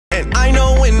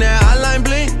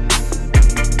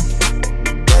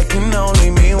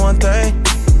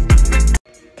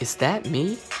Is that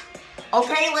me?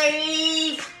 Okay,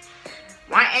 ladies.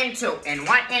 1 and 2, and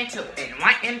 1 and 2, and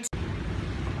 1 and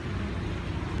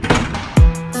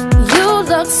 2. You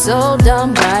look so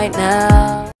dumb right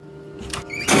now.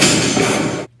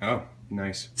 Oh,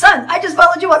 nice. Son, I just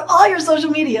followed you on all your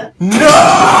social media.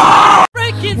 No!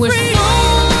 Breaking free.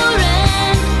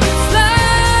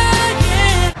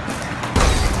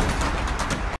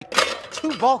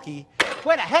 Too bulky.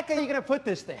 Where the heck are you gonna put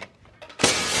this thing?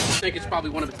 I think it's probably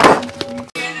one of its.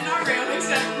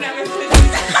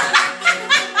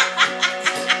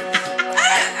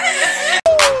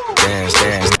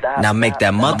 Dance. Now make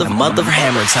that mother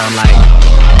hammer sound like.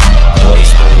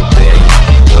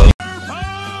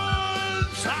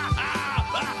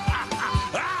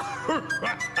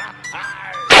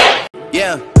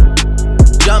 Yeah.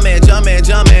 Jumpin', them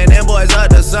boys up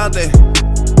to something.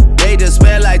 They just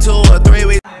spent like 2 or 3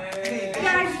 weeks. Hey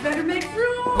guys, better make room.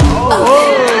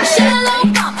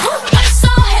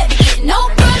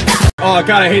 Oh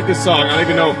god, I hate this song. I don't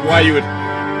even know why you would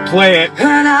play it.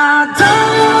 And I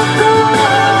don't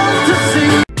want to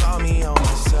sing. Call me on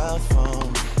my cell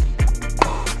phone.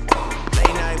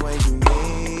 Late night when you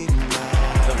need me.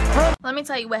 Let me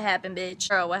tell you what happened, bitch.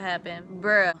 Girl, what happened?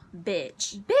 Bruh,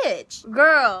 bitch. Bitch.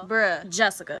 Girl, bruh,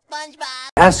 Jessica.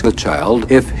 Ask a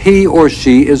child if he or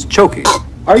she is choking.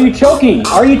 Are you choking?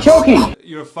 Are you choking?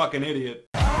 You're a fucking idiot.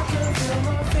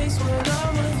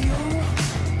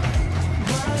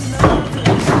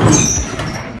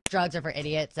 Drugs are for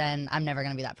idiots, and I'm never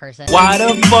gonna be that person. Why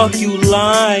the fuck you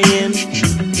lying?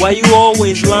 Why you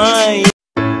always lying?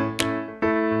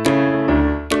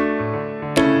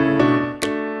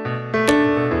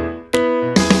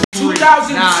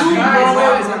 2002,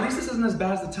 guys, at least this isn't as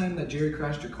bad as the time that Jerry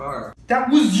crashed your car. That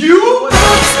was you?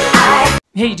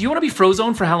 Hey, do you want to be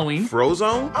Frozone for Halloween?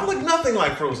 Frozone? I look nothing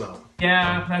like Frozone.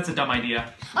 Yeah, that's a dumb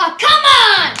idea. Oh, come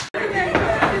on!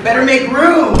 Better make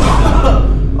room!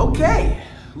 Okay,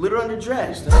 little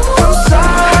underdressed.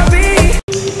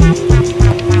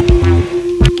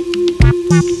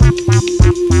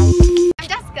 I'm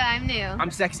Jessica, I'm new.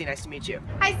 I'm sexy, nice to meet you.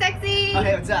 Hi, sexy! Oh,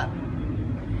 hey, what's up?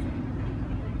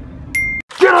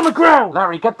 Get on the ground!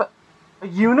 Larry, get the... A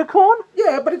unicorn?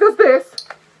 Yeah, but it does this.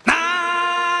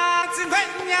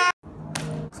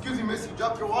 Excuse me, miss, you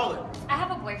dropped your wallet. I have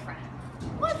a boyfriend.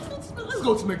 What? Let's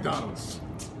go to McDonald's.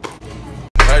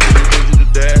 I just give you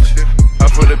the dash. I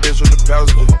put the bitch on the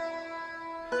passenger.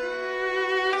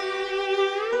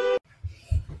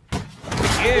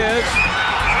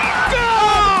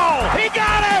 He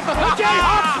got him! The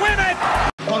Jayhawks win it!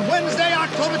 On Wednesday,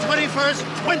 October 21st,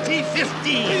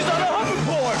 2015. He's on a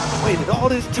hoverboard! Waited all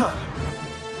this time.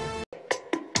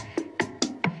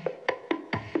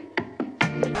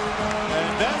 And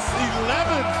that's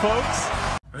 11, folks.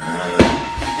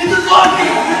 This is lucky!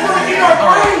 It's working our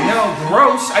brains! No,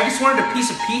 gross. I just wanted a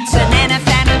piece of pizza.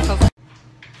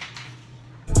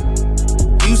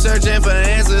 You searching for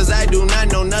answers, I do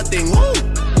not know nothing. Woo!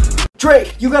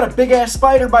 Drake, you got a big ass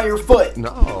spider by your foot.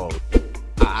 No.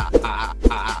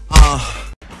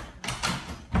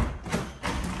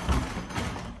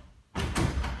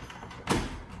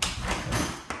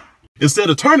 Instead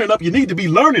of turning up, you need to be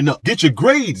learning up. Get your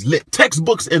grades lit,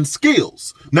 textbooks and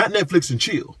skills, not Netflix and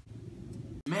chill.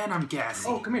 Man, I'm gassy.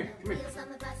 Oh, come here.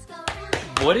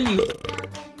 What are you?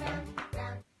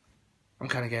 I'm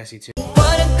kind of gassy too.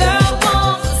 What a girl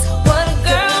wants, what a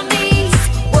girl needs,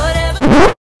 whatever.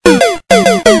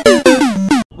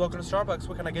 Welcome to Starbucks,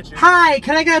 what can I get you? Hi,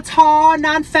 can I get a tall,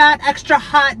 non-fat, extra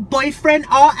hot boyfriend,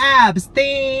 all abs?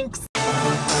 Thanks.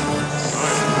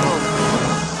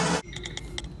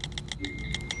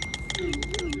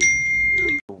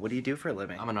 What do you do for a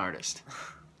living? I'm an artist.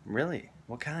 Really?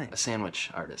 What kind? A sandwich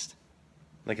artist.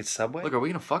 Like it's Subway? Look, are we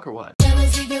gonna fuck or what? What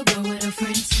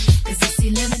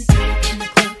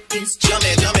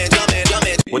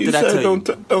did I tell you?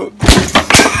 Don't.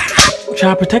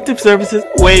 Child Protective Services.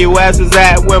 Where your ass was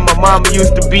at when my mama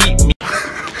used to beat me.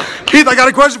 Keith, I got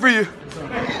a question for you.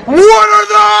 What are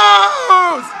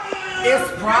those?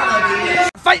 It's probably...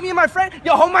 Fight me and my friend?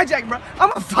 Yo, hold my jacket, bro. I'm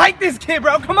gonna fight this kid,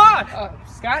 bro. Come on.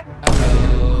 Scott?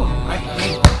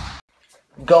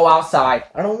 Go outside.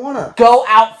 I don't wanna. Go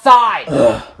outside.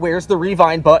 Where's the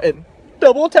rewind button?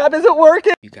 Double tap isn't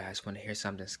working. You guys want to hear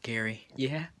something scary?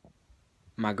 Yeah?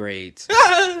 My grades.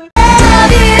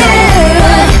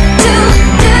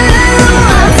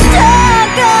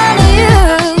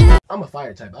 I'm a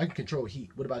fire type. I can control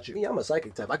heat. What about you? Yeah, I'm a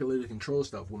psychic type. I can literally control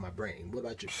stuff with my brain. What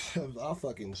about you? I'll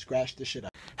fucking scratch this shit out.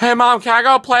 Hey, Mom, can I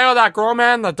go play with that girl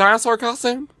man in the dinosaur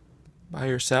costume? By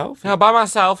yourself? Yeah, by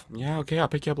myself. Yeah, okay, I'll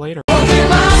pick you up later. It's you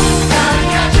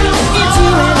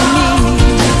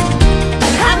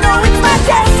and me.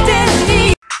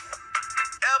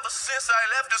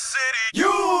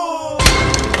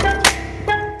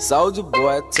 Soldier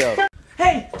boy, tough.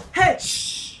 Hey, hey.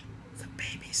 Shh. The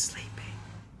baby's sleeping.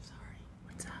 Sorry.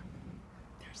 What's up?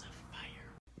 There's a fire.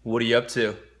 What are you up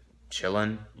to?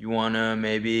 Chillin'? You wanna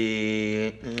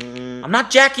maybe... I'm not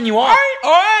jacking you off.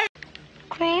 Oi!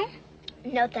 Cream?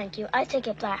 No, thank you. I take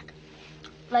it black.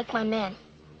 Like my man.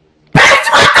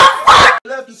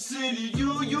 Left the city,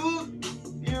 you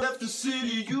left the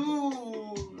city,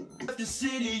 you left the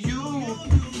city, you.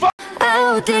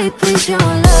 How deep is your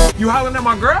love? You hollering at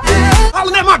my girl?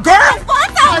 Hollering at my girl?